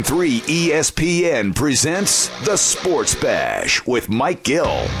3 ESPN presents The Sports Bash with Mike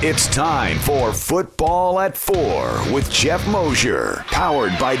Gill. It's time for Football at 4 with Geoff Mosher,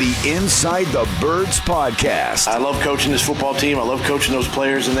 powered by the Inside the Birds podcast. I love coaching this football team. I love coaching those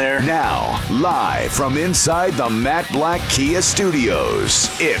players in there. Now, live from inside the Matt Black Kia Studios,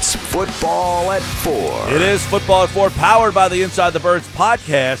 it's Football at 4. It is Football at 4, powered by the Inside the Birds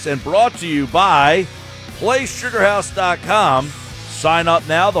podcast and brought to you by PlaySugarHouse.com. Sign up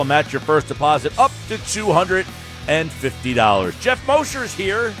now. They'll match your first deposit up to $250. Geoff Mosher is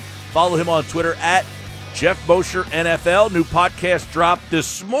here. Follow him on Twitter at Geoff Mosher NFL. New podcast dropped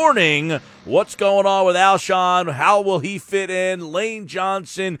this morning. What's going on with Alshon? How will he fit in? Lane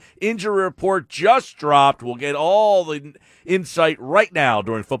Johnson injury report just dropped. We'll get all the insight right now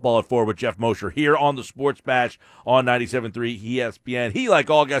during Football at 4 with Geoff Mosher here on the Sports Bash on 97.3 ESPN. He,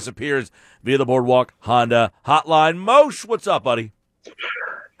 like all guests, appears via the Boardwalk Honda hotline. Mosh, what's up, buddy?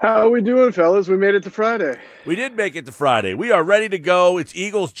 How are we doing, fellas? We made it to Friday. We did make it to Friday. We are ready to go. It's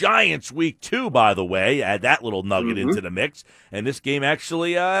Eagles-Giants week 2, by the way. Add that little nugget into the mix. And this game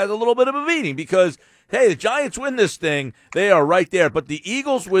actually has a little bit of a meaning because, hey, the Giants win this thing. They are right there. But the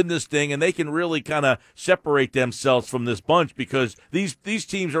Eagles win this thing, and they can really kind of separate themselves from this bunch because these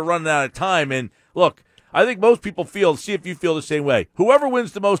teams are running out of time. And, look, I think most people feel, see if you feel the same way, whoever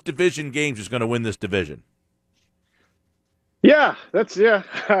wins the most division games is going to win this division. Yeah, I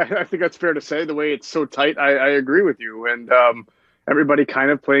think that's fair to say. The way it's so tight, I agree with you. And everybody kind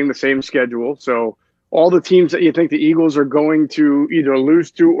of playing the same schedule. So all the teams that you think the Eagles are going to either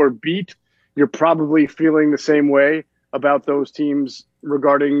lose to or beat, you're probably feeling the same way about those teams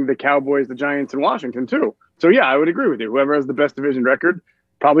regarding the Cowboys, the Giants, and Washington too. So yeah, I would agree with you. Whoever has the best division record,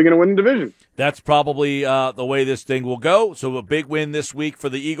 probably going to win the division. That's probably the way this thing will go. So a big win this week for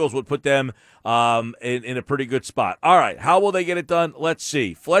the Eagles would put them in a pretty good spot. All right, how will they get it done? Let's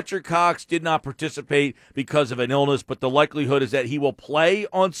see. Fletcher Cox did not participate because of an illness, but the likelihood is that he will play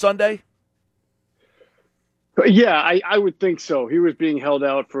on Sunday? Yeah, I would think so. He was being held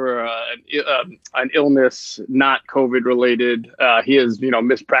out for an illness, not COVID-related. He has,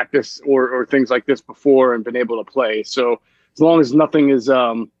 missed practice or things like this before and been able to play. So as long as nothing is,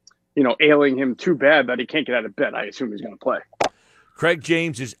 ailing him too bad that he can't get out of bed, I assume he's going to play. Craig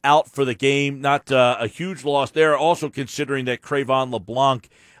James is out for the game. Not a huge loss there. Also considering that Crayvon LeBlanc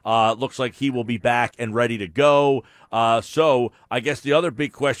looks like he will be back and ready to go. So I guess the other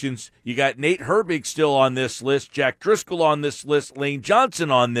big questions, you got Nate Herbig still on this list, Jack Driscoll on this list, Lane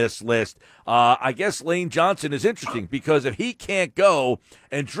Johnson on this list. I guess Lane Johnson is interesting because if he can't go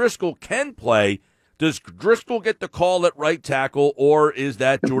and Driscoll can play, does Driscoll get the call at right tackle, or is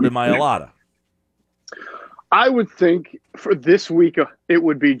that Jordan Mailata? I would think for this week it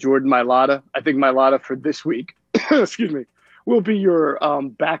would be Jordan Mailata. I think Mailata for this week, excuse me, will be your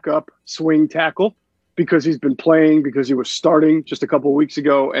backup swing tackle because he's been playing, because he was starting just a couple of weeks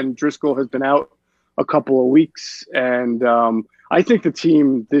ago, and Driscoll has been out a couple of weeks. And I think the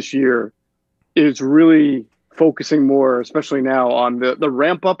team this year is really focusing more, especially now, on the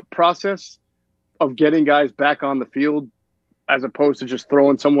ramp-up process of getting guys back on the field as opposed to just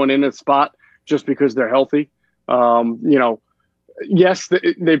throwing someone in a spot just because they're healthy. Yes,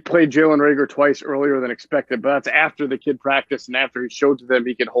 they played Jalen Reagor twice earlier than expected, but that's after the kid practiced and after he showed to them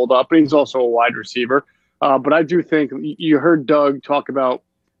he could hold up. And he's also a wide receiver. But I do think you heard Doug talk about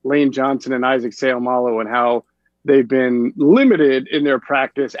Lane Johnson and Isaac Seumalo and how they've been limited in their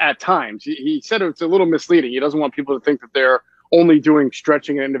practice at times. He said it's a little misleading. He doesn't want people to think that they're only doing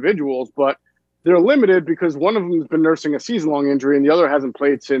stretching individuals, but they're limited because one of them has been nursing a season-long injury and the other hasn't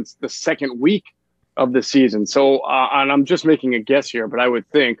played since the second week of the season. So, and I'm just making a guess here, but I would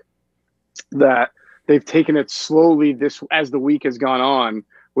think that they've taken it slowly as the week has gone on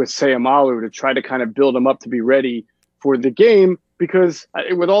with Seumalo to try to kind of build him up to be ready for the game because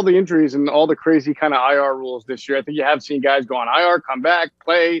with all the injuries and all the crazy kind of IR rules this year, I think you have seen guys go on IR, come back,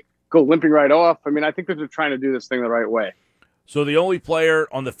 play, go limping right off. I mean, I think that they're trying to do this thing the right way. So the only player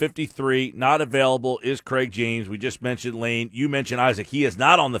on the 53 not available is Craig James. We just mentioned Lane. You mentioned Isaac. He is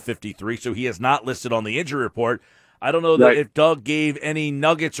not on the 53, so he is not listed on the injury report. I don't know that if Doug gave any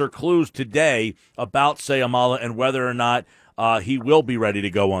nuggets or clues today about Seumalo and whether or not he will be ready to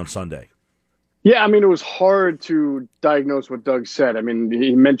go on Sunday. Yeah, I mean, it was hard to diagnose what Doug said. I mean,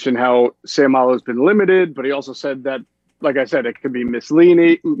 he mentioned how Seumalo has been limited, but he also said that, like I said, it could be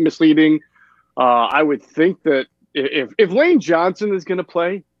misleading. I would think that if Lane Johnson is going to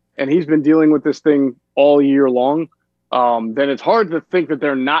play and he's been dealing with this thing all year long, then it's hard to think that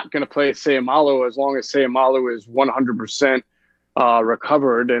they're not going to play Seumalo as long as Seumalo is 100%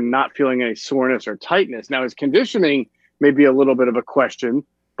 recovered and not feeling any soreness or tightness. Now, his conditioning may be a little bit of a question,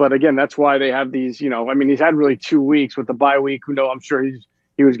 But again, that's why they have these, he's had really 2 weeks with the bye week. I'm sure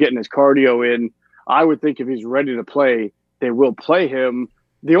he was getting his cardio in. I would think if he's ready to play, they will play him.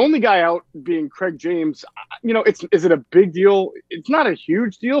 The only guy out being Craig James, is it a big deal? It's not a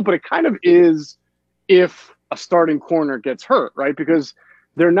huge deal, but it kind of is if a starting corner gets hurt, right? Because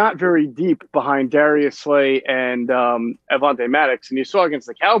they're not very deep behind Darius Slay and Avonte Maddox. And you saw against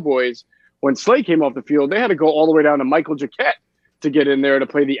the Cowboys, when Slay came off the field, they had to go all the way down to Michael Jacquet to get in there to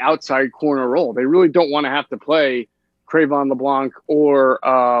play the outside corner role. They really don't want to have to play Trayvon LeBlanc or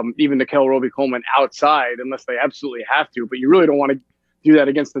even Nickel Roby-Coleman outside unless they absolutely have to. But you really don't want to do that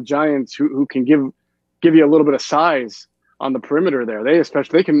against the Giants, who can give you a little bit of size on the perimeter there.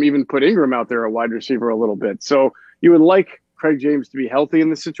 They can even put Ingram out there, a wide receiver, a little bit. So you would like Craig James to be healthy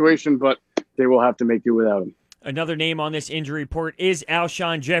in this situation, but they will have to make do without him. Another name on this injury report is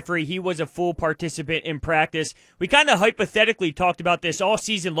Alshon Jeffrey. He was a full participant in practice. We kind of hypothetically talked about this all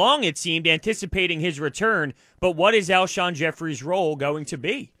season long, it seemed, anticipating his return. But what is Alshon Jeffrey's role going to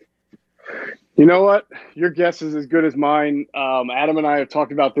be? You know what? Your guess is as good as mine. Adam and I have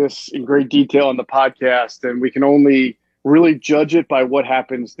talked about this in great detail on the podcast, and we can only really judge it by what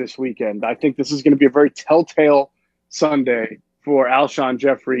happens this weekend. I think this is going to be a very telltale Sunday for Alshon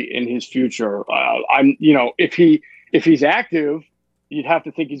Jeffrey in his future. If he's active, you'd have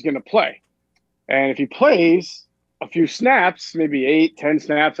to think he's going to play. And if he plays a few snaps, maybe 8, 10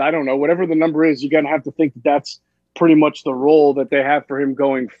 snaps, I don't know, whatever the number is, you're going to have to think that that's pretty much the role that they have for him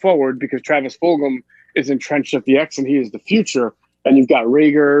going forward, because Travis Fulgham is entrenched at the X and he is the future. And you've got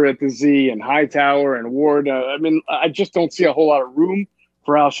Rager at the Z and Hightower and Ward. I just don't see a whole lot of room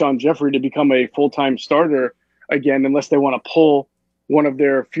for Alshon Jeffrey to become a full-time starter again, unless they want to pull one of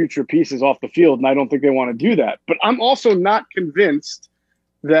their future pieces off the field. And I don't think they want to do that. But I'm also not convinced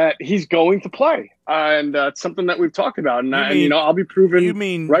that he's going to play. And it's something that we've talked about. And I'll be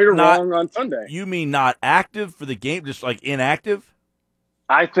proven right or wrong on Sunday. You mean not active for the game, just like inactive?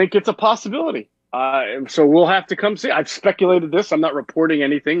 I think it's a possibility. So we'll have to come see. I've speculated this. I'm not reporting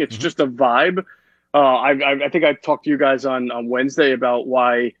anything. It's just a vibe. I think I talked to you guys on Wednesday about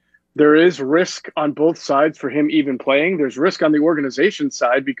why there is risk on both sides for him even playing. There's risk on the organization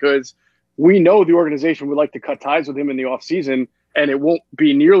side because we know the organization would like to cut ties with him in the offseason, and it won't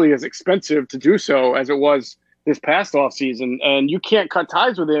be nearly as expensive to do so as it was this past offseason. And you can't cut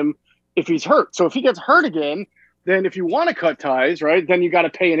ties with him if he's hurt. So if he gets hurt again, then if you want to cut ties, right, then you got to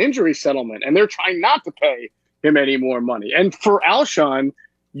pay an injury settlement. And they're trying not to pay him any more money. And for Alshon,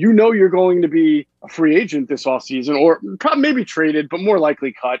 you're going to be a free agent this offseason, or probably maybe traded, but more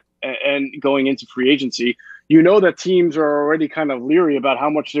likely cut and going into free agency. You know that teams are already kind of leery about how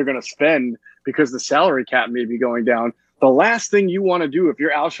much they're going to spend because the salary cap may be going down. The last thing you want to do if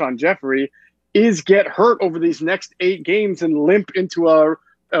you're Alshon Jeffrey is get hurt over these next 8 games and limp into a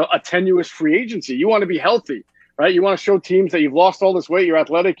tenuous free agency. You want to be healthy, right? You want to show teams that you've lost all this weight, you're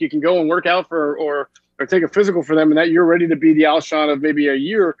athletic, you can go and work out or take a physical for them, and that you're ready to be the Alshon of maybe a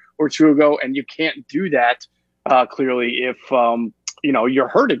year or two ago, and you can't do that clearly if you're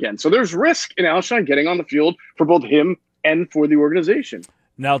hurt again. So there's risk in Alshon getting on the field for both him and for the organization.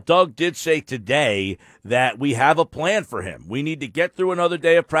 Now, Doug did say today that we have a plan for him. We need to get through another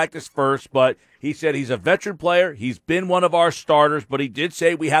day of practice first, but he said he's a veteran player. He's been one of our starters, but he did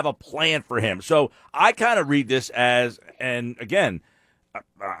say we have a plan for him. So I kind of read this as, and again,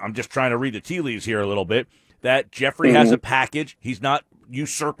 I'm just trying to read the tea leaves here a little bit, that Jeffrey has a package. He's not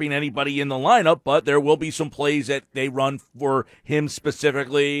usurping anybody in the lineup, but there will be some plays that they run for him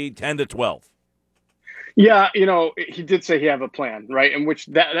specifically, 10 to 12. Yeah, he did say he have a plan, right? In which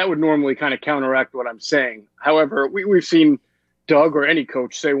that would normally kind of counteract what I'm saying. However, we've seen Doug or any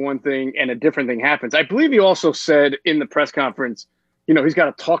coach say one thing and a different thing happens. I believe he also said in the press conference, he's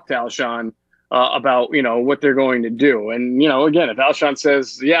got to talk to Alshon about, what they're going to do. And, again, if Alshon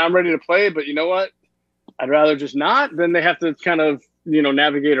says, yeah, I'm ready to play, but you know what? I'd rather just not, then they have to kind of,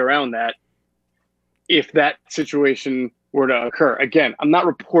 navigate around that if that situation were to occur. Again, I'm not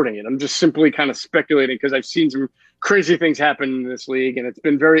reporting it. I'm just simply kind of speculating because I've seen some crazy things happen in this league, and it's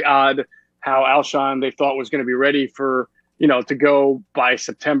been very odd how Alshon they thought was going to be ready for, to go by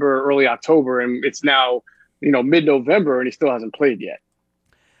September, early October, and it's now, mid-November, and he still hasn't played yet.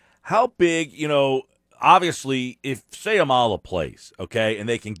 How big, obviously, if Sayamala plays, okay, and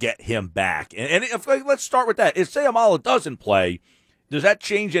they can get him back, and if, let's start with that. If Sayamala doesn't play, does that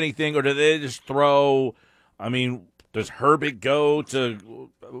change anything, or do they just throw, does Herbig go to,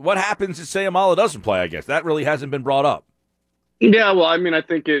 what happens if Sayamala doesn't play, I guess? That really hasn't been brought up. Yeah, well, I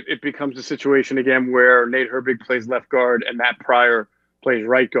think it becomes a situation again where Nate Herbig plays left guard and Matt Pryor plays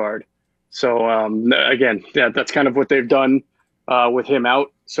right guard. So, again, yeah, that's kind of what they've done with him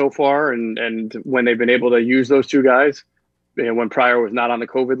out. so far, and when they've been able to use those two guys, when Pryor was not on the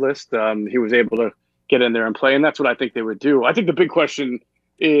COVID list, he was able to get in there and play, and that's what I think they would do. I think the big question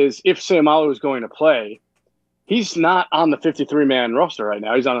is if Seumalo is going to play. He's not on the 53-man roster right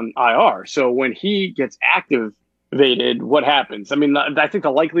now. He's on an IR. So when he gets activated, what happens? I mean, I think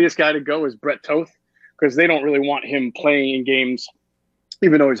the likeliest guy to go is Brett Toth because they don't really want him playing in games,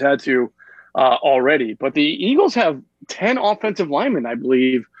 even though he's had to already. But the Eagles have 10 offensive linemen, I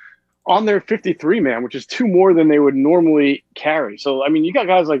believe, on their 53-man, which is 2 more than they would normally carry. So, I mean, you got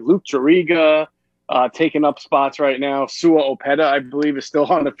guys like Luke Jariga taking up spots right now. Sua Opeta, I believe, is still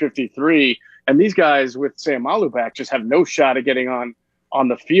on the 53. And these guys with Seumalo back just have no shot at getting on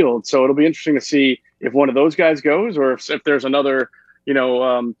the field. So it'll be interesting to see if one of those guys goes or if there's another,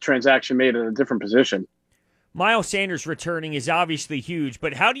 transaction made at a different position. Miles Sanders returning is obviously huge,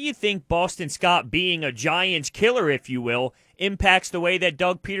 but how do you think Boston Scott being a Giants killer, if you will, impacts the way that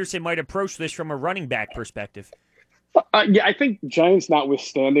Doug Peterson might approach this from a running back perspective? Yeah, I think Giants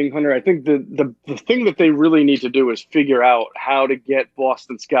notwithstanding, Hunter, I think the thing that they really need to do is figure out how to get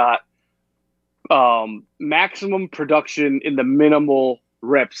Boston Scott maximum production in the minimal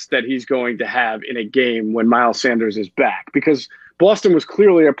reps that he's going to have in a game when Miles Sanders is back, because Boston was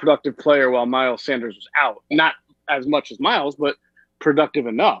clearly a productive player while Miles Sanders was out. Not as much as Miles, but productive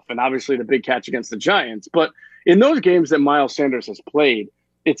enough. And obviously the big catch against the Giants. But in those games that Miles Sanders has played,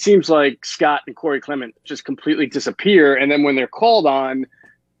 it seems like Scott and Corey Clement just completely disappear. And then when they're called on,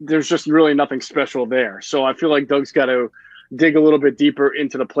 there's just really nothing special there. So I feel like Doug's got to dig a little bit deeper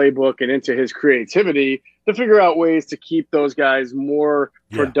into the playbook and into his creativity to figure out ways to keep those guys more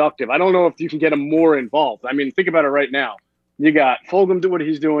productive. I don't know if you can get them more involved. I mean, think about it right now. You got Fulgham do what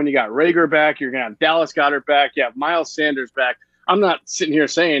he's doing. You got Rager back. You're going to have Dallas Goedert back. You have Miles Sanders back. I'm not sitting here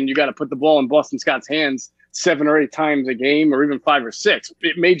saying you got to put the ball in Boston Scott's hands 7 or 8 times a game or even 5 or 6.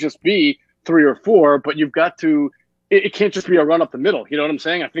 It may just be 3 or 4, but you've got to – it can't just be a run up the middle. You know what I'm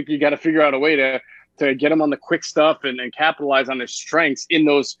saying? I think you got to figure out a way to get him on the quick stuff and capitalize on his strengths in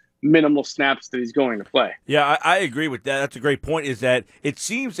those minimal snaps that he's going to play. Yeah, I agree with that. That's a great point, is that it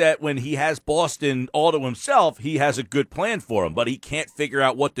seems that when he has Boston all to himself, he has a good plan for him, but he can't figure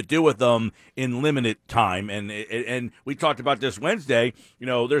out what to do with them in limited time. And we talked about this Wednesday.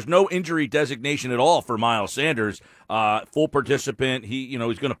 There's no injury designation at all for Miles Sanders. Full participant. He's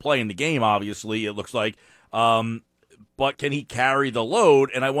going to play in the game, obviously, it looks like. But can he carry the load?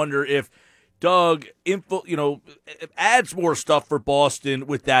 And I wonder if Doug, adds more stuff for Boston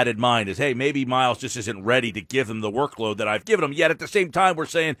with that in mind. Is, hey, maybe Miles just isn't ready to give him the workload that I've given him. Yet at the same time, we're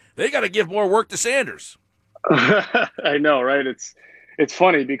saying they got to give more work to Sanders. I know, right? It's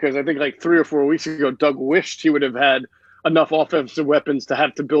funny because I think like 3 or 4 weeks ago, Doug wished he would have had enough offensive weapons to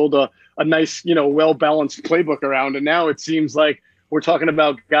have to build a nice, well-balanced playbook around. And now it seems like we're talking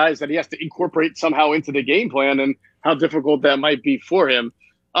about guys that he has to incorporate somehow into the game plan and how difficult that might be for him.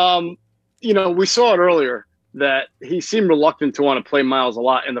 We saw it earlier that he seemed reluctant to want to play Miles a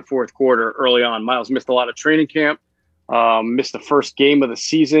lot in the fourth quarter early on. Miles missed a lot of training camp, missed the first game of the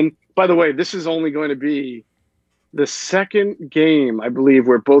season. By the way, this is only going to be the second game, I believe,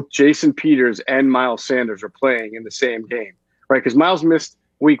 where both Jason Peters and Miles Sanders are playing in the same game, right? Because Miles missed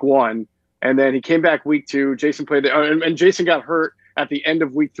week 1, and then he came back week 2. Jason played and Jason got hurt at the end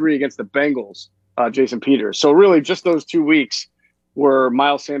of week 3 against the Bengals, Jason Peters. So really just those 2 weeks were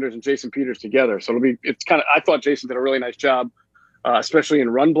Miles Sanders and Jason Peters together. So I thought Jason did a really nice job, especially in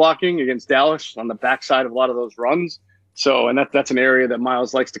run blocking against Dallas on the backside of a lot of those runs. So, and that's an area that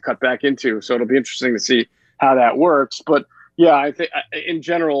Miles likes to cut back into. So it'll be interesting to see how that works. But yeah, I think in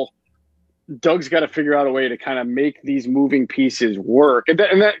general, Doug's got to figure out a way to kind of make these moving pieces work. And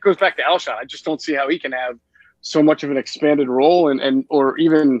that goes back to Alshon. I just don't see how he can have so much of an expanded role or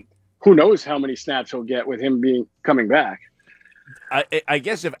even who knows how many snaps he'll get with him coming back. I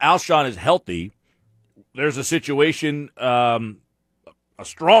guess if Alshon is healthy, there's a situation, a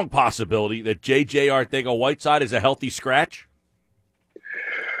strong possibility that J.J. Arcega-Whiteside is a healthy scratch.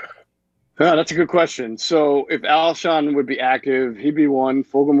 That's a good question. So if Alshon would be active, he'd be 1,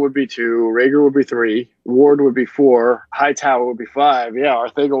 Fulgham would be 2, Rager would be 3, Ward would be 4, Hightower would be 5. Yeah,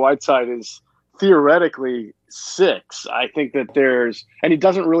 Arcega-Whiteside is theoretically 6. I think that and he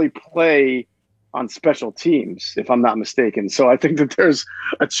doesn't really play on special teams, if I'm not mistaken. So I think that there's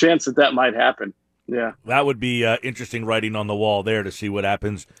a chance that might happen. Yeah. That would be interesting writing on the wall there to see what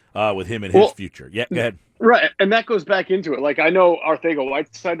happens with him in his future. Yeah, go ahead. Right, and that goes back into it. Like, I know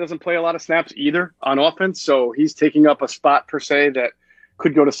Arcega-Whiteside doesn't play a lot of snaps either on offense, so he's taking up a spot per se that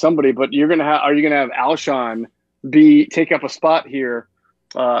could go to somebody. But are you going to have Alshon take up a spot here,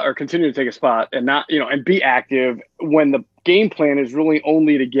 or continue to take a spot and not, and be active when the game plan is really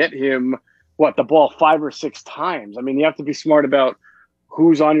only to get him the ball 5 or 6 times. I mean, you have to be smart about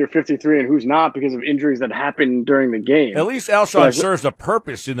who's on your 53 and who's not because of injuries that happen during the game. At least Alshon serves a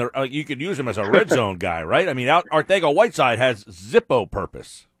purpose in the. You could use him as a red zone guy, right? I mean, Arcega-Whiteside has Zippo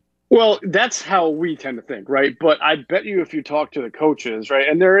purpose. Well, that's how we tend to think, right? But I bet you if you talk to the coaches, right,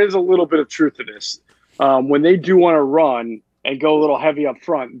 and there is a little bit of truth to this, when they do want to run and go a little heavy up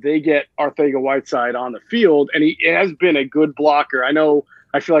front, they get Arcega-Whiteside on the field, and he has been a good blocker.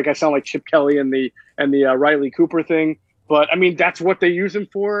 I feel like I sound like Chip Kelly in the Riley Cooper thing, but I mean that's what they use him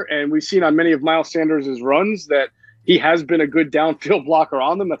for, and we've seen on many of Miles Sanders' runs that he has been a good downfield blocker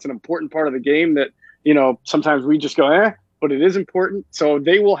on them. That's an important part of the game that sometimes we just go but it is important. So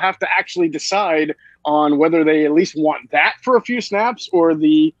they will have to actually decide on whether they at least want that for a few snaps or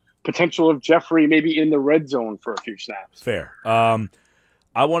the potential of Jeffrey maybe in the red zone for a few snaps. Fair.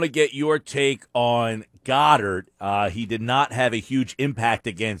 I want to get your take on Goddard. He did not have a huge impact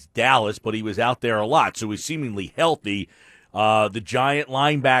against Dallas, but he was out there a lot, so he's seemingly healthy. The Giant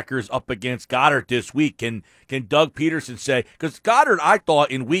linebackers up against Goddard this week. Can Doug Peterson say, because Goddard, I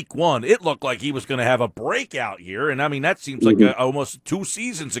thought in week 1, it looked like he was going to have a breakout year, and I mean, that seems like almost 2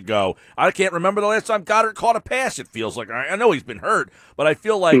 seasons ago. I can't remember the last time Goddard caught a pass, it feels like. I know he's been hurt, but I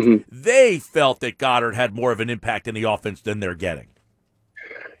feel like they felt that Goddard had more of an impact in the offense than they're getting.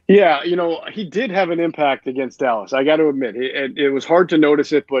 Yeah, he did have an impact against Dallas. I got to admit, it was hard to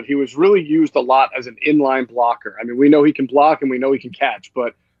notice it, but he was really used a lot as an inline blocker. I mean, we know he can block and we know he can catch,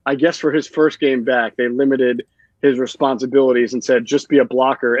 but I guess for his first game back, they limited his responsibilities and said, just be a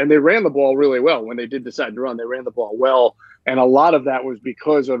blocker. And they ran the ball really well. When they did decide to run, they ran the ball well. And a lot of that was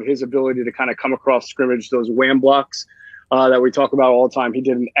because of his ability to kind of come across scrimmage, those wham blocks that we talk about all the time. He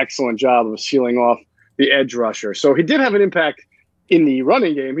did an excellent job of sealing off the edge rusher. So he did have an impact in the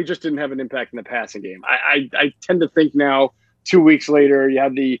running game. He just didn't have an impact in the passing game. I tend to think now, 2 weeks later, you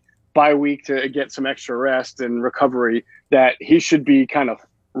have the bye week to get some extra rest and recovery, that he should be kind of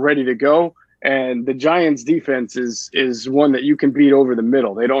ready to go. And the Giants defense is one that you can beat over the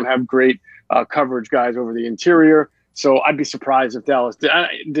middle. They don't have great coverage guys over the interior. So I'd be surprised if Dallas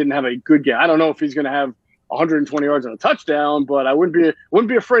didn't have a good game. I don't know if he's going to have 120 yards and a touchdown, but I wouldn't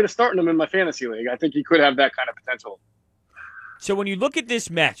be afraid of starting him in my fantasy league. I think he could have that kind of potential. So when you look at this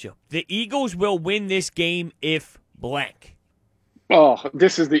matchup, the Eagles will win this game if blank. Oh,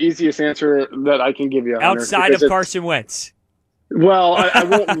 this is the easiest answer that I can give you, Hunter, outside of Carson Wentz. Well, I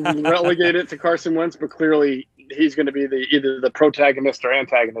won't relegate it to Carson Wentz, but clearly he's going to be either the protagonist or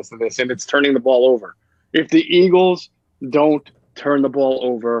antagonist of this, and it's turning the ball over. If the Eagles don't turn the ball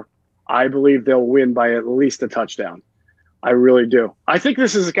over, I believe they'll win by at least a touchdown. I really do. I think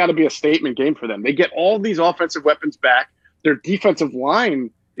this has got to be a statement game for them. They get all these offensive weapons back. Their defensive line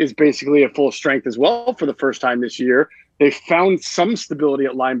is basically at full strength as well for the first time this year. They found some stability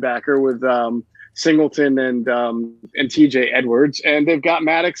at linebacker with Singleton and TJ Edwards, and they've got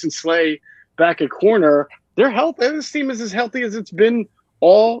Maddox and Slay back at corner. They're healthy. This team is as healthy as it's been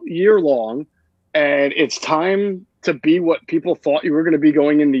all year long, and it's time to be what people thought you were going to be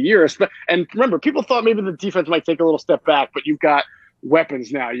going in the year. And remember, people thought maybe the defense might take a little step back, but you've got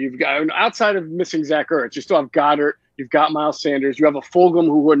weapons now. You've got, outside of missing Zach Ertz, you still have Goddard. You've got Miles Sanders. You have a Fulgham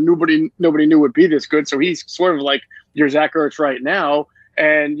who nobody knew would be this good. So he's sort of like your Zach Ertz right now.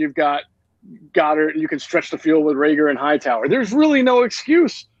 And you've got Goddard, and you can stretch the field with Rager and Hightower. There's really no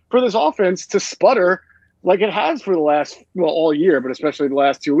excuse for this offense to sputter like it has for the all year, but especially the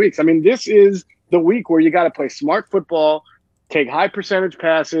last 2 weeks. I mean, this is the week where you got to play smart football, take high percentage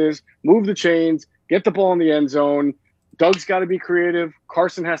passes, move the chains, get the ball in the end zone. Doug's got to be creative.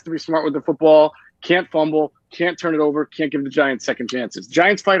 Carson has to be smart with the football. Can't fumble, can't turn it over, can't give the Giants second chances.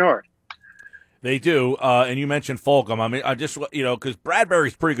 Giants fight hard. They do, and you mentioned Fulgham. I mean, I just, because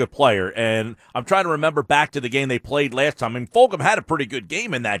Bradbury's a pretty good player, and I'm trying to remember back to the game they played last time. I mean, Fulgham had a pretty good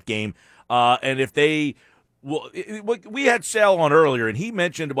game in that game, and if they we had Sal on earlier, and he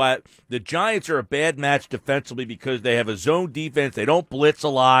mentioned why the Giants are a bad match defensively because they have a zone defense, they don't blitz a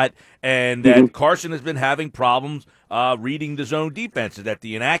lot, and that Carson has been having problems reading the zone defenses, that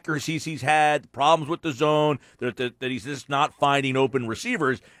the inaccuracies he's had, problems with the zone, that he's just not finding open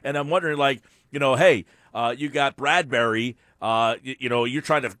receivers. And I'm wondering, hey, you got Bradbury, you're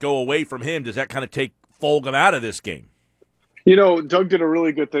trying to go away from him. Does that kind of take Fulgham out of this game? Doug did a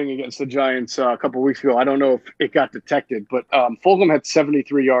really good thing against the Giants a couple of weeks ago. I don't know if it got detected, but Fulgham had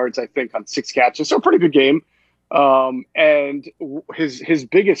 73 yards, I think, on 6 catches. So a pretty good game. And his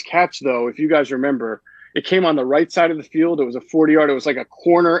biggest catch, though, if you guys remember, it came on the right side of the field. It was a 40-yard. It was like a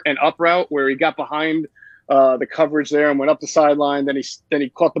corner and up route where he got behind the coverage there and went up the sideline. Then he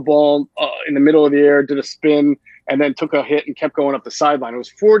caught the ball in the middle of the air, did a spin, and then took a hit and kept going up the sideline. It was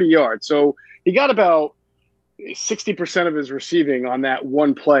 40 yards. So he got about 60% of his receiving on that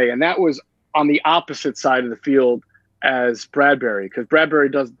one play, and that was on the opposite side of the field as Bradbury, because Bradbury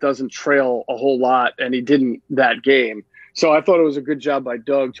doesn't trail a whole lot, and he didn't that game. So I thought it was a good job by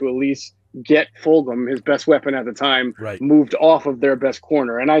Doug to at least get Fulgham, his best weapon at the time, moved off of their best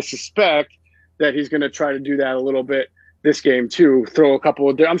corner. And I suspect that he's going to try to do that a little bit this game too. Throw a couple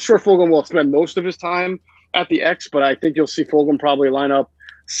of – I'm sure Fulgham will spend most of his time at the X, but I think you'll see Fulgham probably line up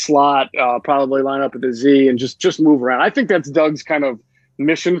slot, probably line up at the Z, and just move around. I think that's Doug's kind of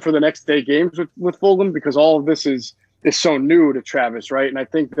mission for the next 8 games with Fulgham, because all of this is so new to Travis, right? And I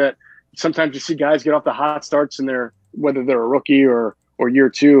think that sometimes you see guys get off the hot starts in their, whether they're a rookie or year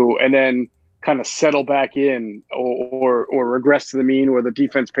 2, and then kind of settle back in or regress to the mean where the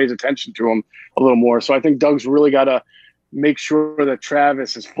defense pays attention to them a little more. So I think Doug's really got to make sure that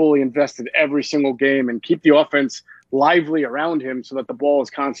Travis is fully invested every single game and keep the offense lively around him so that the ball is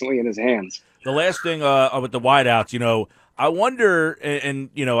constantly in his hands. The last thing with the wideouts, I wonder, and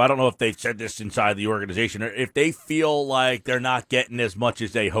I don't know if they've said this inside the organization, or if they feel like they're not getting as much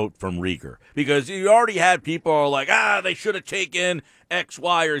as they hoped from Rieger. Because you already had people who are like, they should have taken X,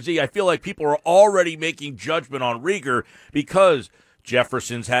 Y, or Z. I feel like people are already making judgment on Rieger because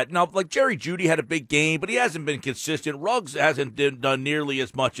Jefferson's had, now, like Jerry Jeudy had a big game, but he hasn't been consistent. Ruggs hasn't done nearly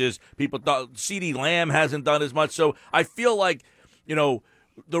as much as people thought. CeeDee Lamb hasn't done as much. So I feel like,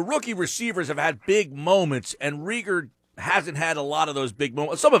 the rookie receivers have had big moments, and Rieger hasn't had a lot of those big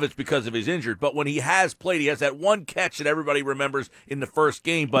moments. Some of it's because of his injured, but when he has played, he has that one catch that everybody remembers in the first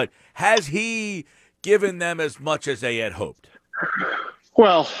game. But has he given them as much as they had hoped?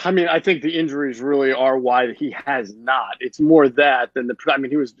 Well, I mean, I think the injuries really are why he has not. It's more that than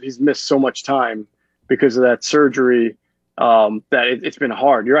he's missed so much time because of that surgery that it's been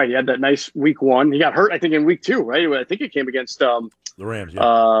hard. You're right. He had that nice week 1. He got hurt, I think, in week 2, right? I think it came against the Rams.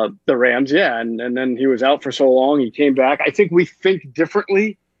 Yeah. The Rams, yeah. And then he was out for so long. He came back. I think we think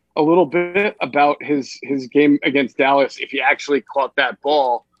differently a little bit about his game against Dallas if he actually caught that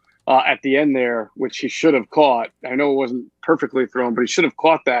ball at the end there, which he should have caught. I know it wasn't perfectly thrown, but he should have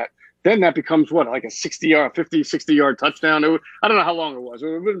caught that. Then that becomes like a 60-yard touchdown. I don't know how long it was. It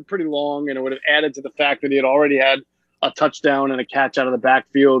would have been pretty long, and it would have added to the fact that he had already had a touchdown and a catch out of the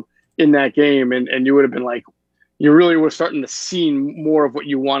backfield in that game. And you would have been like, you really were starting to see more of what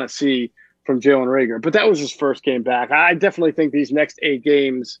you want to see from Jalen Reagor. But that was his first game back. I definitely think these next 8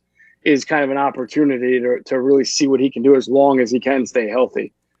 games is kind of an opportunity to really see what he can do as long as he can stay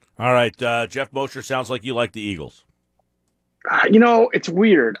healthy. All right, Geoff Mosher, sounds like you like the Eagles. It's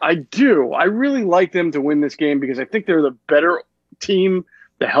weird. I do. I really like them to win this game because I think they're the better team,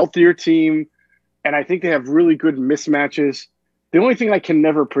 the healthier team, and I think they have really good mismatches. The only thing I can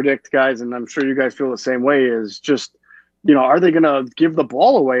never predict, guys, and I'm sure you guys feel the same way, is just, are they going to give the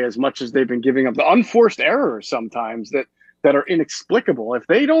ball away as much as they've been giving up? The unforced errors sometimes that are inexplicable. If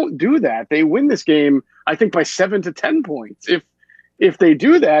they don't do that, they win this game, I think, by 7 to 10 points. If they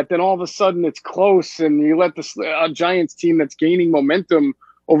do that, then all of a sudden it's close, and you let the Giants team that's gaining momentum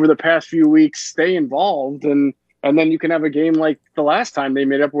over the past few weeks stay involved, and then you can have a game like the last time they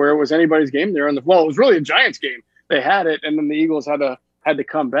made up where it was anybody's game there. It was really a Giants game. They had it, and then the Eagles had to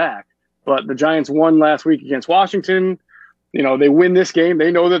come back. But the Giants won last week against Washington. They win this game.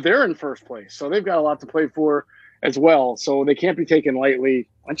 They know that they're in first place, so they've got a lot to play for as well. So they can't be taken lightly.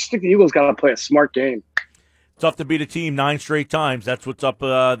 I just think the Eagles got to play a smart game. Tough to beat a team 9 straight times. That's what's up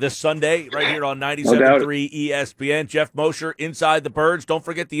this Sunday right here on 97.3 ESPN. Geoff Mosher, Inside the Birds. Don't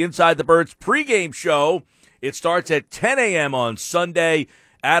forget the Inside the Birds pregame show. It starts at 10 a.m. on Sunday.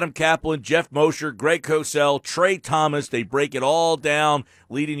 Adam Kaplan, Geoff Mosher, Greg Cosell, Trey Thomas. They break it all down,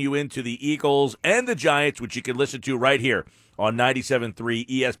 leading you into the Eagles and the Giants, which you can listen to right here on 97.3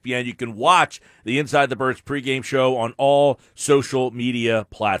 ESPN. You can watch the Inside the Birds pregame show on all social media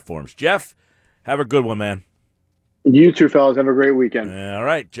platforms. Jeff, have a good one, man. You two fellas have a great weekend. All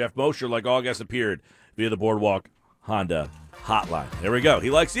right. Geoff Mosher, like August, appeared via the Boardwalk Honda hotline. There we go. He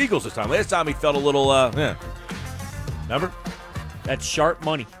likes the Eagles this time. Last time he felt a little, Remember? That's sharp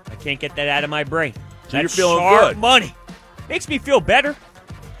money. I can't get that out of my brain. So That's you're feeling sharp good. Money. Makes me feel better.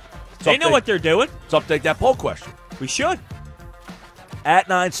 They know what they're doing. Let's update that poll question. We should. At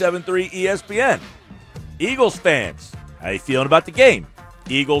 973 ESPN. Eagles fans, how you feeling about the game?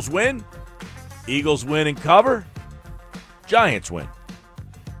 Eagles win. Eagles win and cover. Giants win.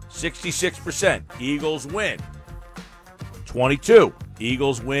 66%. Eagles win. 22.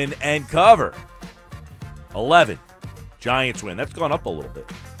 Eagles win and cover. 11. Giants win. That's gone up a little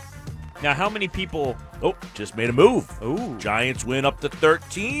bit. Now, how many people... Oh, just made a move. Ooh. Giants win up to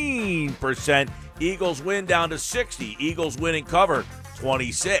 13%. Eagles win down to 60. Eagles win and cover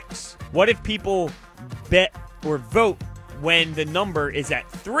 26. What if people bet or vote when the number is at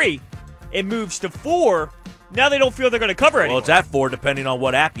 3? It moves to 4. Now they don't feel they're going to cover anymore. Well, it's at 4 depending on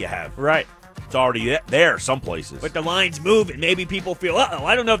what app you have. Right. It's already there some places. But the line's moving. Maybe people feel,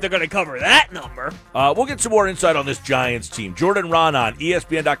 I don't know if they're going to cover that number. We'll get some more insight on this Giants team. Jordan Raanan,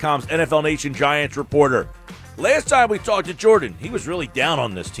 ESPN.com's NFL Nation Giants reporter. Last time we talked to Jordan, he was really down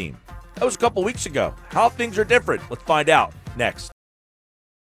on this team. That was a couple weeks ago. How things are different. Let's find out next.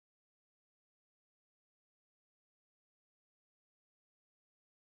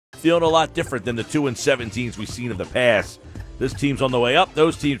 Feeling a lot different than the 2-7 teams we've seen in the past. This team's on the way up.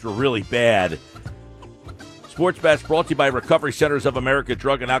 Those teams were really bad. Sports Bash brought to you by Recovery Centers of America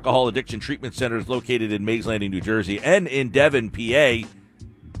Drug and Alcohol Addiction Treatment Centers located in Mays Landing, New Jersey, and in Devon, PA.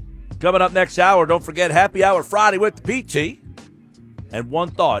 Coming up next hour, don't forget Happy Hour Friday with the PT. And one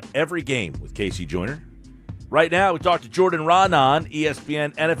thought, every game with Casey Joyner. Right now, we talk to Jordan Raanan,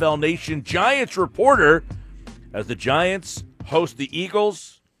 ESPN NFL Nation Giants reporter, as the Giants host the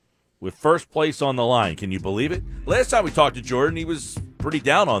Eagles with first place on the line. Can you believe it? Last time we talked to Jordan, he was pretty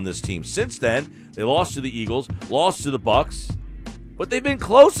down on this team. Since then, they lost to the Eagles, lost to the Bucs, but they've been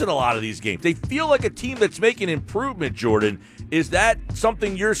close in a lot of these games. They feel like a team that's making improvement, Jordan. Is that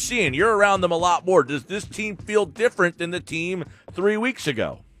something you're seeing? You're around them a lot more. Does this team feel different than the team 3 weeks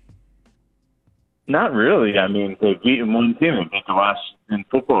ago? Not really. I mean, they've beaten one team. They beat the Washington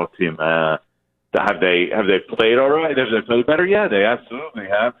football team. Have they played all right? Have they played better? Yeah, they absolutely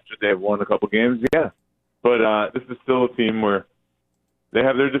have. Should they have won a couple games? Yeah. But this is still a team where they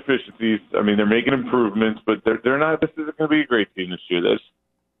have their deficiencies. I mean, they're making improvements, but they're not. This isn't going to be a great team this year.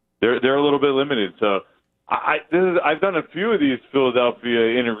 They're a little bit limited. So I've done a few of these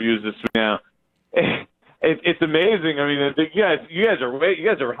Philadelphia interviews this week now. It's amazing. I mean, you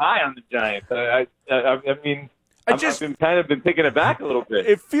guys are high on the Giants. I mean. I've been taken aback a little bit.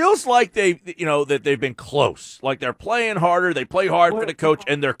 It feels like that they've been close. Like they're playing harder. They play hard for the coach,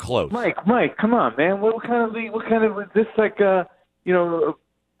 and they're close. Mike, come on, man. What kind of is this like?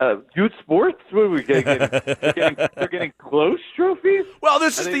 Youth sports? What are we getting? They're getting close trophies. Well,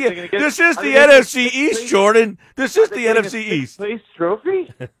 this is the NFC East, Jordan. This is the NFC East. Place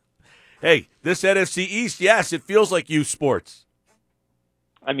trophy. Hey, this NFC East, yes, it feels like youth sports.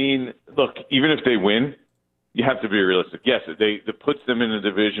 I mean, look, even if they win, you have to be realistic. Yes, that puts them in a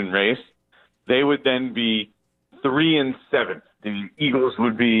division race. They would then be 3-7. The Eagles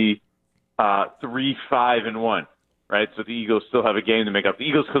would be 3-5-1, right? So the Eagles still have a game to make up. The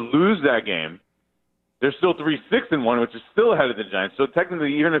Eagles could lose that game. They're still 3-6-1, which is still ahead of the Giants. So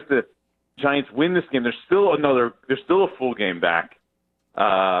technically, even if the Giants win this game, there's still a full game back.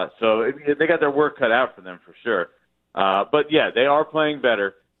 So they got their work cut out for them for sure. But yeah, they are playing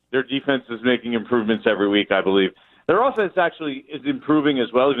better. Their defense is making improvements every week, I believe. Their offense actually is improving as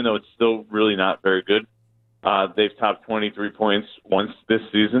well, even though it's still really not very good. They've topped 23 points once this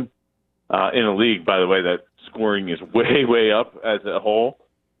season in a league, by the way, that scoring is way, way up as a whole.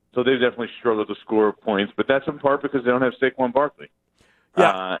 So they've definitely struggled to score points, but that's in part because they don't have Saquon Barkley.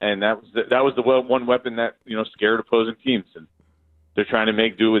 Yeah. And that was the one weapon that scared opposing teams, and they're trying to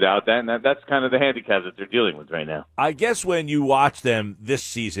make do without that, and that's kind of the handicap that they're dealing with right now. I guess when you watch them this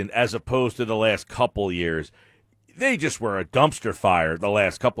season as opposed to the last couple years, they just were a dumpster fire the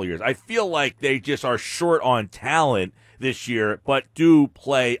last couple years. I feel like they just are short on talent this year, but do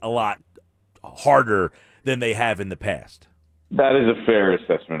play a lot harder than they have in the past. That is a fair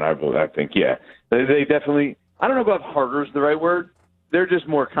assessment, I think, yeah. They definitely – I don't know about harder is the right word. They're just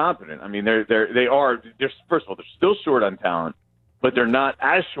more competent. I mean, they're first of all, they're still short on talent, but they're not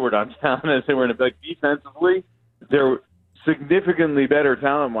as short on talent as they were in defensively. They're significantly better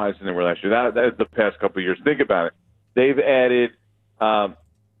talent-wise than they were last year. That is the past couple of years. Think about it. They've added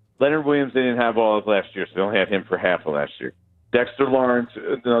Leonard Williams. They didn't have all of last year, so they only had him for half of last year. Dexter Lawrence,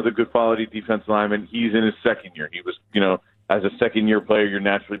 another good quality defensive lineman. He's in his second year. He was, as a second-year player, you're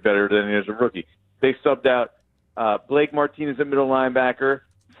naturally better than as a rookie. They subbed out Blake Martinez at middle linebacker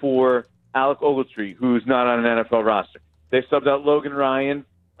for Alec Ogletree, who's not on an NFL roster. They subbed out Logan Ryan,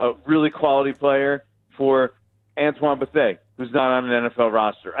 a really quality player, for Antoine Bethea, who's not on an NFL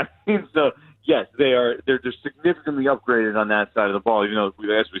roster. I mean, so yes, they're significantly upgraded on that side of the ball. Even though,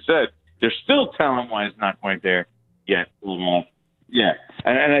 as we said, they're still talent-wise not quite there yet. Yeah,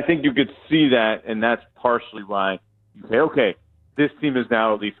 and I think you could see that, and that's partially why you say, okay, this team is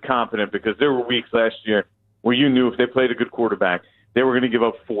now at least competent, because there were weeks last year where you knew if they played a good quarterback, they were going to give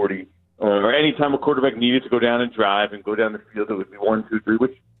up 40. Or any time a quarterback needed to go down and drive and go down the field, it would be 1, 2, 3,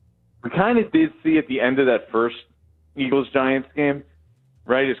 which we kind of did see at the end of that first Eagles-Giants game.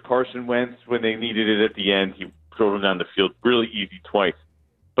 right? Is Carson Wentz when they needed it at the end. He drove them down the field really easy twice.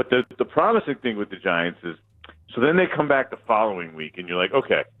 But the promising thing with the Giants is, so then they come back the following week, and you're like,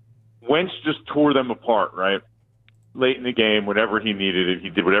 okay, Wentz just tore them apart, right? Late in the game, whenever he needed it, he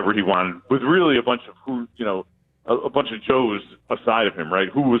did whatever he wanted with really a bunch of a bunch of Joes aside of him, right?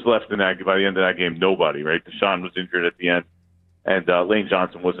 Who was left in that by the end of that game? Nobody, right? Deshaun was injured at the end, and Lane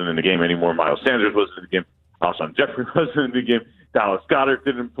Johnson wasn't in the game anymore. Miles Sanders wasn't in the game. Alshon Jeffrey wasn't in the game. Dallas Goedert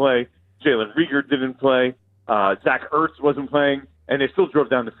didn't play. Jalen Reagor didn't play. Zach Ertz wasn't playing, and they still drove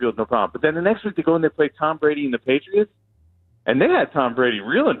down the field, no problem. But then the next week they go and they play Tom Brady and the Patriots, and they had Tom Brady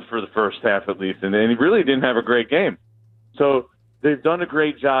reeling for the first half at least, and he really didn't have a great game. So they've done a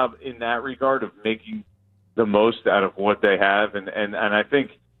great job in that regard of making the most out of what they have, and I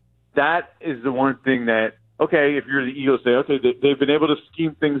think that is the one thing that, okay, if you're the Eagles, say, okay, they've been able to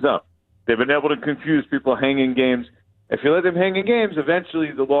scheme things up. They've been able to confuse people hanging games. If you let them hang in games,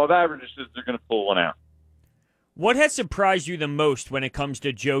 eventually the law of averages says they're going to pull one out. What has surprised you the most when it comes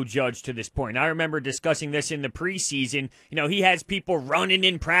to Joe Judge to this point? I remember discussing this in the preseason. You know, he has people running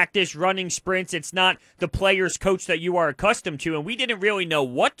in practice, running sprints. It's not the player's coach that you are accustomed to, and we didn't really know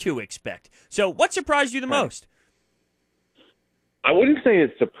what to expect. So what surprised you the most? I wouldn't say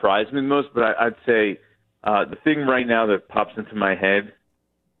it surprised me the most, but I'd say the thing right now that pops into my head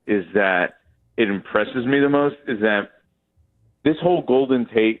is that it impresses me the most is that this whole Golden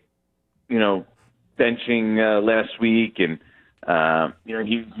Tate, benching last week, and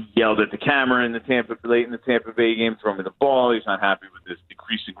he yelled at the camera late in the Tampa Bay game, throwing me the ball. He's not happy with this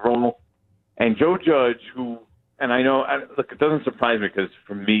decreasing role. And Joe Judge, and I know, look, it doesn't surprise me because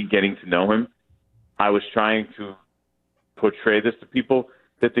from me getting to know him, I was trying to portray this to people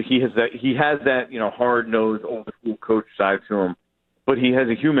that he has that hard-nosed old school coach side to him, but he has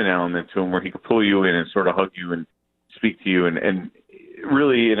a human element to him where he could pull you in and sort of hug you and speak to you and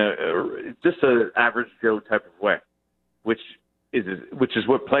really in just an average Joe type of way, which is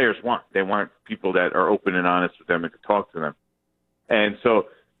what players want. They want people that are open and honest with them and can talk to them. And so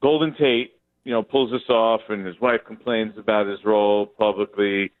Golden Tate, pulls this off, and his wife complains about his role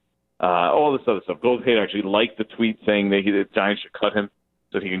publicly, all this other stuff. Golden Tate actually liked the tweet saying that the Giants should cut him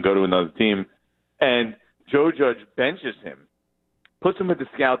so he can go to another team. And Joe Judge benches him, puts him with the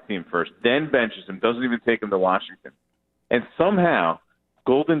scout team first, then benches him, doesn't even take him to Washington. And somehow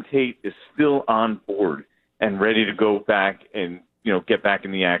Golden Tate is still on board and ready to go back and, get back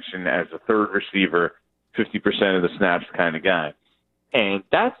in the action as a third receiver, 50% of the snaps kind of guy. And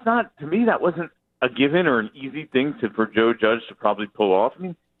that's not, to me, that wasn't a given or an easy thing for Joe Judge to probably pull off. I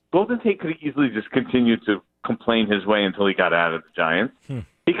mean, Golden Tate could have easily just continued to complain his way until he got out of the Giants.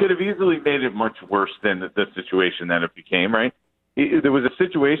 He could have easily made it much worse than the situation that it became, right? There was a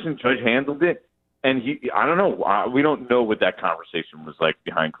situation, Judge handled it, and I don't know. We don't know what that conversation was like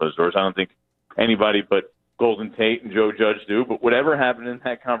behind closed doors. I don't think anybody but Golden Tate and Joe Judge do. But whatever happened in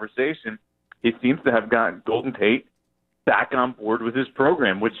that conversation, it seems to have gotten Golden Tate back on board with his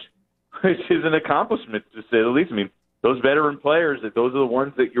program, which is an accomplishment, to say the least. I mean, those veteran players, those are the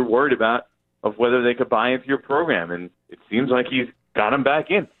ones that you're worried about of whether they could buy into your program. And it seems like he's got them back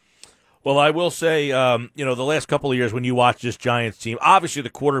in. Well, I will say, the last couple of years when you watch this Giants team, obviously the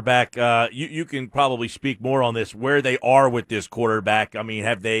quarterback, you can probably speak more on this, where they are with this quarterback. I mean,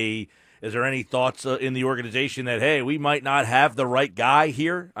 is there any thoughts in the organization that, hey, we might not have the right guy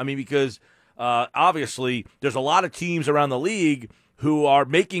here? I mean, because obviously there's a lot of teams around the league who are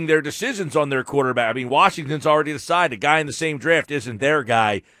making their decisions on their quarterback. I mean, Washington's already decided a guy in the same draft isn't their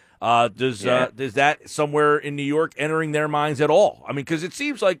guy. Does that somewhere in New York entering their minds at all? I mean, because it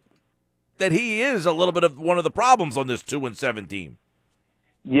seems like that he is a little bit of one of the problems on this 2-7 team.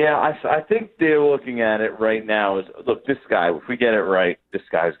 Yeah, I think they're looking at it right now as, look, this guy, if we get it right, this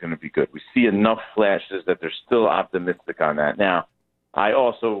guy's going to be good. We see enough flashes that they're still optimistic on that. Now, I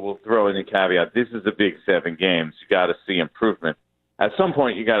also will throw in a caveat. This is a big 7 games. You got to see improvement. At some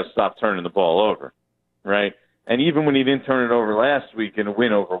point, you got to stop turning the ball over, right? And even when he didn't turn it over last week in a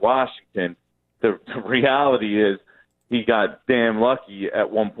win over Washington, the reality is he got damn lucky at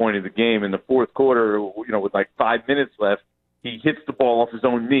one point in the game in the fourth quarter, with like 5 minutes left. He hits the ball off his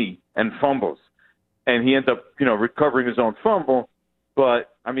own knee and fumbles. And he ends up, recovering his own fumble.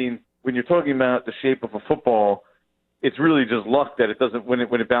 But, I mean, when you're talking about the shape of a football, it's really just luck that it doesn't, when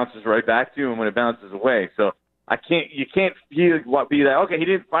it bounces right back to you and when it bounces away. So you can't be that, okay,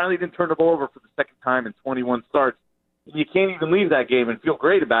 he finally didn't turn the ball over for the second time in 21 starts. You can't even leave that game and feel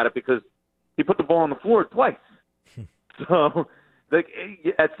great about it because he put the ball on the floor twice. So,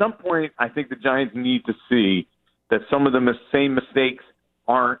 at some point, I think the Giants need to see that some of the same mistakes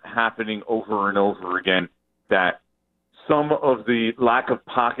aren't happening over and over again, that some of the lack of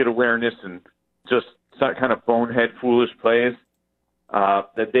pocket awareness and just some kind of bonehead, foolish plays,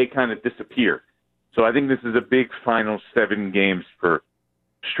 that they kind of disappear. So I think this is a big final 7 games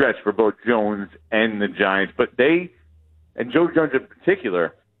stretch for both Jones and the Giants. But and Joe Jones in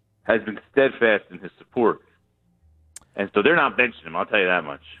particular, has been steadfast in his support. And so they're not benching him, I'll tell you that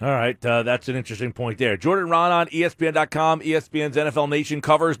much. All right, that's an interesting point there. Jordan Raanan, ESPN.com, ESPN's NFL Nation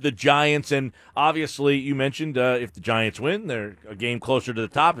covers the Giants, and obviously you mentioned if the Giants win, they're a game closer to the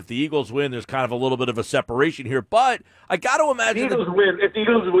top. If the Eagles win, there's kind of a little bit of a separation here. But I got to imagine if the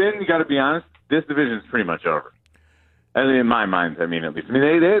Eagles win, you got to be honest, this division is pretty much over. I mean, in my mind, at least. I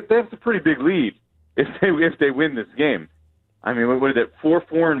mean, they have a pretty big lead if they win this game. I mean, what is it,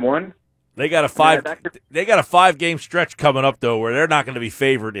 4-4-1? They got a 5-game stretch coming up though, where they're not going to be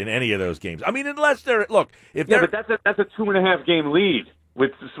favored in any of those games. I mean, unless they're but that's a 2.5 game lead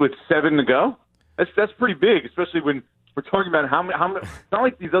with 7 to go. That's pretty big, especially when we're talking about how many. It's not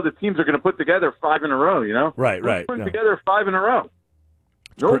like these other teams are going to put together 5 in a row. You know, right. Putting together 5 in a row.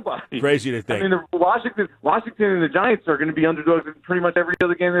 Nobody. Crazy to think. I mean, Washington and the Giants are going to be underdogs in pretty much every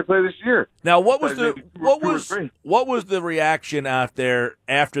other game they play this year. Now, what was the reaction out there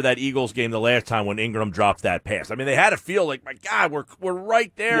after that Eagles game the last time when Ingram dropped that pass? I mean, they had to feel like, my God, we're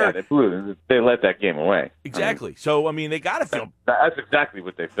right there. Yeah, they blew. They let that game away. Exactly. So, I mean, they got to feel. That's exactly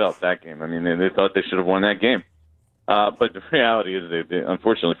what they felt that game. I mean, they thought they should have won that game. But the reality is, they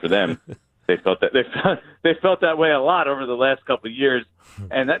unfortunately for them, they felt that way a lot over the last couple of years.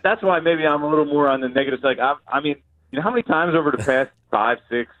 And that's why maybe I'm a little more on the negative side. I mean, you know how many times over the past 5,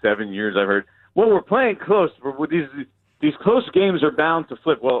 6, 7 years I've heard, well, we're playing close. These close games are bound to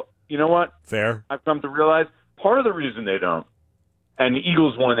flip. Well, you know what? Fair. I've come to realize part of the reason they don't, and the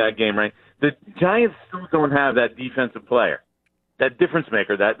Eagles won that game, right? The Giants still don't have that defensive player, that difference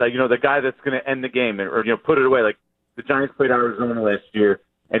maker, that the guy that's going to end the game or put it away. Like the Giants played Arizona last year,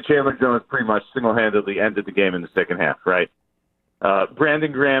 and Chandler Jones pretty much single-handedly ended the game in the second half, right?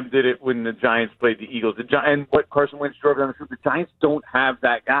 Brandon Graham did it when the Giants played the Eagles. And what Carson Wentz drove down the field, the Giants don't have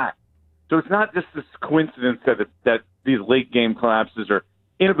that guy. So it's not just this coincidence that these late-game collapses or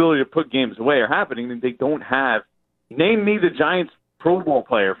inability to put games away are happening, and they don't have – name me the Giants Pro Bowl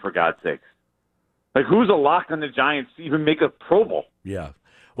player, for God's sakes. Like, who's a lock on the Giants to even make a Pro Bowl? Yeah.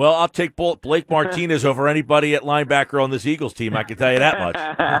 Well, I'll take Blake Martinez over anybody at linebacker on this Eagles team, I can tell you that much.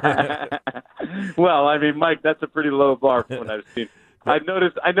 Well, I mean, Mike, that's a pretty low bar from what I've seen. I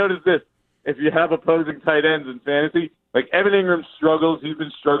noticed this. If you have opposing tight ends in fantasy, like Evan Ingram struggles. He's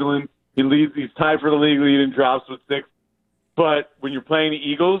been struggling. He's tied for the league lead in drops with 6. But when you're playing the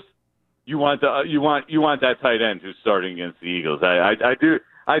Eagles, you want that tight end who's starting against the Eagles. I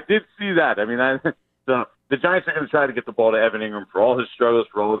did see that. I mean, the Giants are going to try to get the ball to Evan Ingram for all his struggles,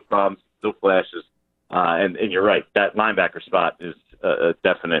 for all his problems, still flashes. And you're right, that linebacker spot is a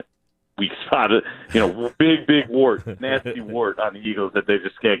definite weak spot. Big wart, nasty wart on the Eagles that they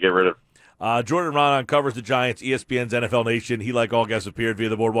just can't get rid of. Jordan Raanan covers the Giants, ESPN's NFL Nation. He, like all guests, appeared via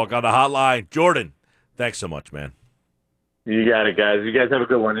the Boardwalk on the hotline. Jordan, thanks so much, man. You got it, guys. You guys have a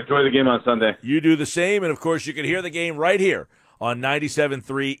good one. Enjoy the game on Sunday. You do the same, and, of course, you can hear the game right here on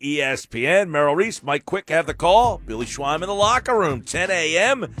 97.3 ESPN. Merrill Reese, Mike Quick have the call. Billy Schweim in the locker room, 10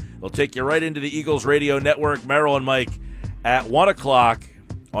 a.m. They'll take you right into the Eagles radio network. Merrill and Mike at 1 o'clock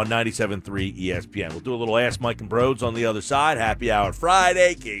on 97.3 ESPN. We'll do a little Ask Mike and Brodes on the other side. Happy Hour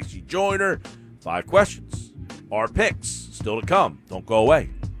Friday, Casey Joyner. 5 questions. Our picks still to come. Don't go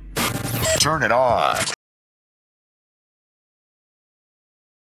away. Turn it on.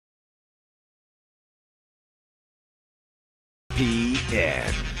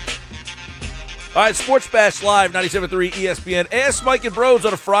 PN. All right, Sports Bash Live, 97.3 ESPN. Ask Mike and Brodes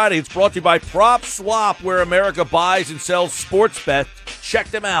on a Friday. It's brought to you by Prop Swap, where America buys and sells sports bets. Check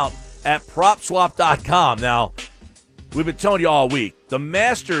them out at PropSwap.com. Now, we've been telling you all week, the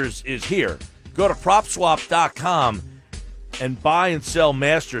Masters is here. Go to PropSwap.com and buy and sell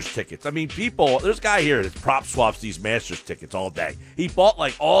Masters tickets. I mean, there's a guy here that prop swaps these Masters tickets all day. He bought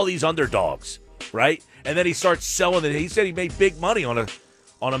like all these underdogs, right? And then he starts selling it. He said he made big money on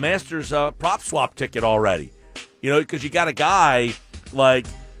a Masters prop swap ticket already. Because you got a guy like,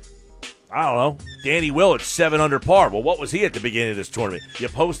 I don't know, Danny Willett, 7 under par. Well, what was he at the beginning of this tournament? You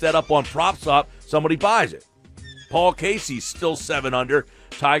post that up on prop swap, somebody buys it. Paul Casey's still 7 under.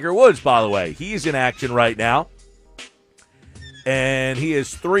 Tiger Woods, by the way, he's in action right now. And he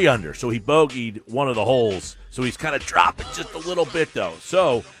is 3 under, so he bogeyed one of the holes. So he's kind of dropping just a little bit, though.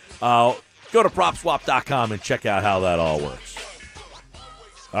 So go to PropSwap.com and check out how that all works.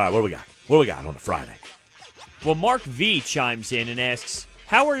 All right, what do we got? What do we got on a Friday? Well, Mark V chimes in and asks,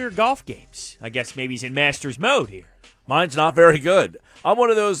 how are your golf games? I guess maybe he's in Masters mode here. Mine's not very good. I'm one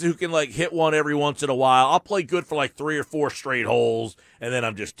of those who can, like, hit one every once in a while. I'll play good for, like, 3 or 4 straight holes, and then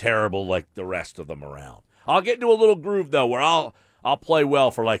I'm just terrible like the rest of them around. I'll get into a little groove, though, where I'll play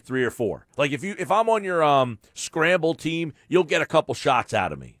well for, like, 3 or 4. Like, if I'm on your scramble team, you'll get a couple shots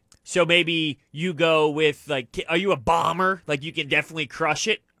out of me. So maybe you go with, like, are you a bomber? Like, you can definitely crush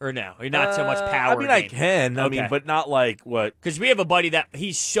it? Or no? Or not so much power? I mean, I can. Okay. I mean, but not like what? Because we have a buddy that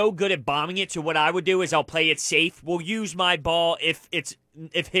he's so good at bombing it. So what I would do is I'll play it safe. We'll use my ball if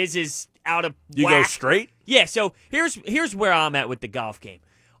his is out of you whack. go straight? Yeah. So here's where I'm at with the golf game.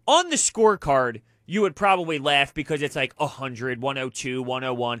 On the scorecard, you would probably laugh because it's like 100, 102,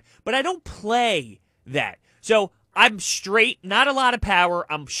 101. But I don't play that. So I'm straight, not a lot of power.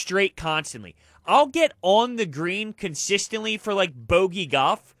 I'm straight constantly. I'll get on the green consistently for like bogey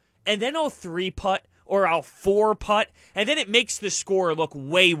golf, and then I'll 3-putt or I'll 4-putt, and then it makes the score look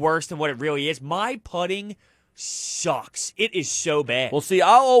way worse than what it really is. My putting sucks. It is so bad. Well, see,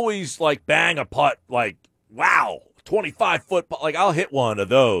 I'll always like bang a putt like, wow, 25-foot putt. Like, I'll hit one of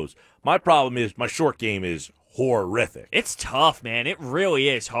those. My problem is my short game is horrific. It's tough, man. It really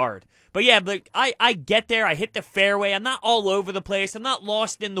is hard. But yeah, but I get there. I hit the fairway. I'm not all over the place. I'm not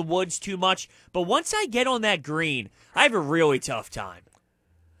lost in the woods too much. But once I get on that green, I have a really tough time.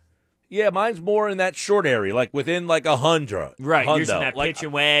 Yeah, mine's more in that short area, like within like 100. Right, hundo. using that like, pitch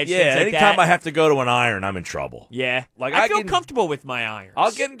and wedge. Yeah, things like anytime that. I have to go to an iron, I'm in trouble. Yeah, like I feel comfortable with my irons.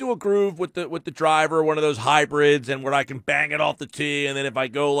 I'll get into a groove with the driver, one of those hybrids, and where I can bang it off the tee. And then if I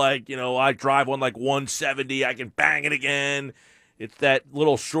go like, I drive one like 170, I can bang it again. It's that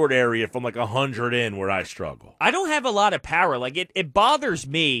little short area from like 100 in where I struggle. I don't have a lot of power. Like it bothers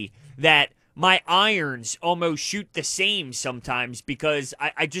me that my irons almost shoot the same sometimes because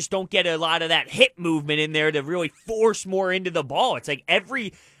I just don't get a lot of that hip movement in there to really force more into the ball. It's like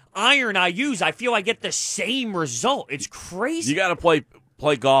every iron I use, I feel I get the same result. It's crazy. You got to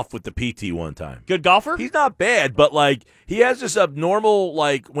play golf with the PT one time. Good golfer? He's not bad, but like he has this abnormal,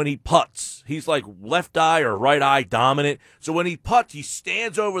 like when he putts, he's like left eye or right eye dominant. So when he putts, he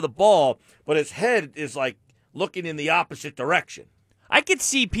stands over the ball, but his head is like looking in the opposite direction. I could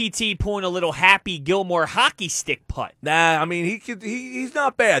see PT pulling a little Happy Gilmore hockey stick putt. Nah, I mean he's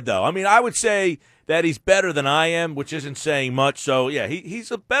not bad though. I mean I would say that he's better than I am, which isn't saying much. So yeah,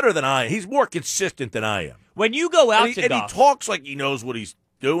 he's better than I am. He's more consistent than I am. When you go out to golf, and he talks like he knows what he's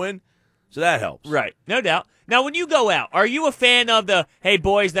doing, so that helps. Right, no doubt. Now, when you go out, are you a fan of the, hey,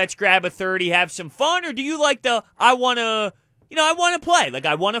 boys, let's grab a 30, have some fun, or do you like the, I want to play, like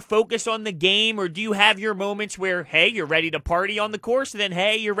I want to focus on the game, or do you have your moments where, hey, you're ready to party on the course, and then,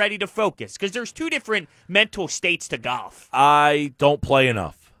 hey, you're ready to focus? Because there's two different mental states to golf. I don't play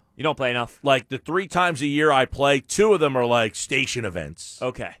enough. You don't play enough? Like the 3 times a year I play, 2 of them are like station events.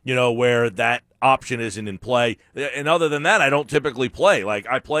 Okay. Where that option isn't in play. And other than that, I don't typically play. Like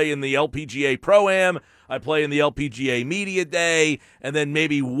I play in the LPGA Pro-Am, I play in the LPGA Media Day, and then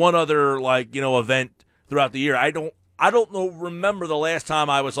maybe one other event throughout the year. I don't remember the last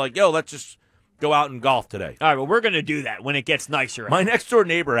time I was like, yo, let's just go out and golf today. All right, well, we're going to do that when it gets nicer. My next door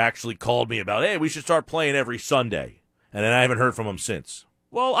neighbor actually called me about, hey, we should start playing every Sunday. And then I haven't heard from him since.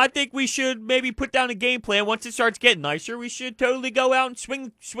 Well, I think we should maybe put down a game plan. Once it starts getting nicer, we should totally go out and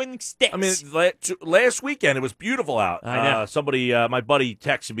swing sticks. I mean, last weekend it was beautiful out. I know. Somebody, my buddy,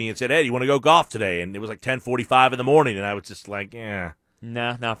 texted me and said, "Hey, do you want to go golf today?" And it was like 10:45 in the morning, and I was just like, "Yeah,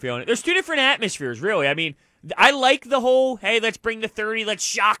 nah, not feeling it." There's 2 different atmospheres, really. I mean, I like the whole, hey, let's bring the 30, let's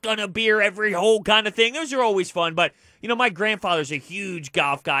shotgun a beer every hole kind of thing. Those are always fun, but my grandfather's a huge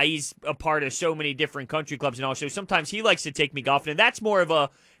golf guy. He's a part of so many different country clubs and all, so sometimes he likes to take me golfing, and that's more of a,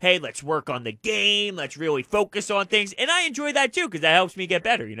 hey, let's work on the game, let's really focus on things, and I enjoy that too because that helps me get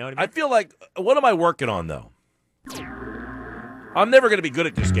better, you know what I mean? I feel like, what am I working on, though? I'm never going to be good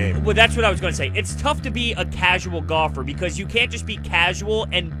at this game. Well, that's what I was going to say. It's tough to be a casual golfer because you can't just be casual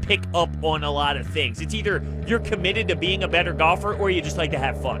and pick up on a lot of things. It's either you're committed to being a better golfer or you just like to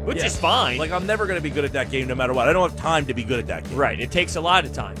have fun, which is fine. Like, I'm never going to be good at that game no matter what. I don't have time to be good at that game. Right. It takes a lot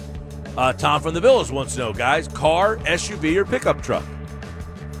of time. Tom from the Villas wants to know, guys, car, SUV, or pickup truck?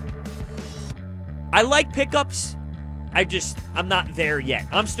 I like pickups. I'm not there yet.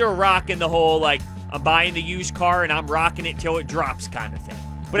 I'm still rocking the whole, like, I'm buying the used car and I'm rocking it till it drops kind of thing.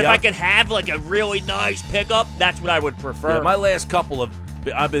 But if I could have like a really nice pickup, that's what I would prefer. Yeah, my last couple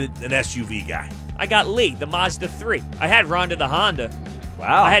I've been an SUV guy. I got Lee, the Mazda 3. I had Rhonda, the Honda.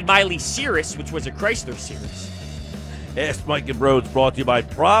 Wow. I had Miley Cirrus, which was a Chrysler Cirrus. Ask Mike and Brodes brought to you by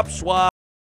Prop Swap.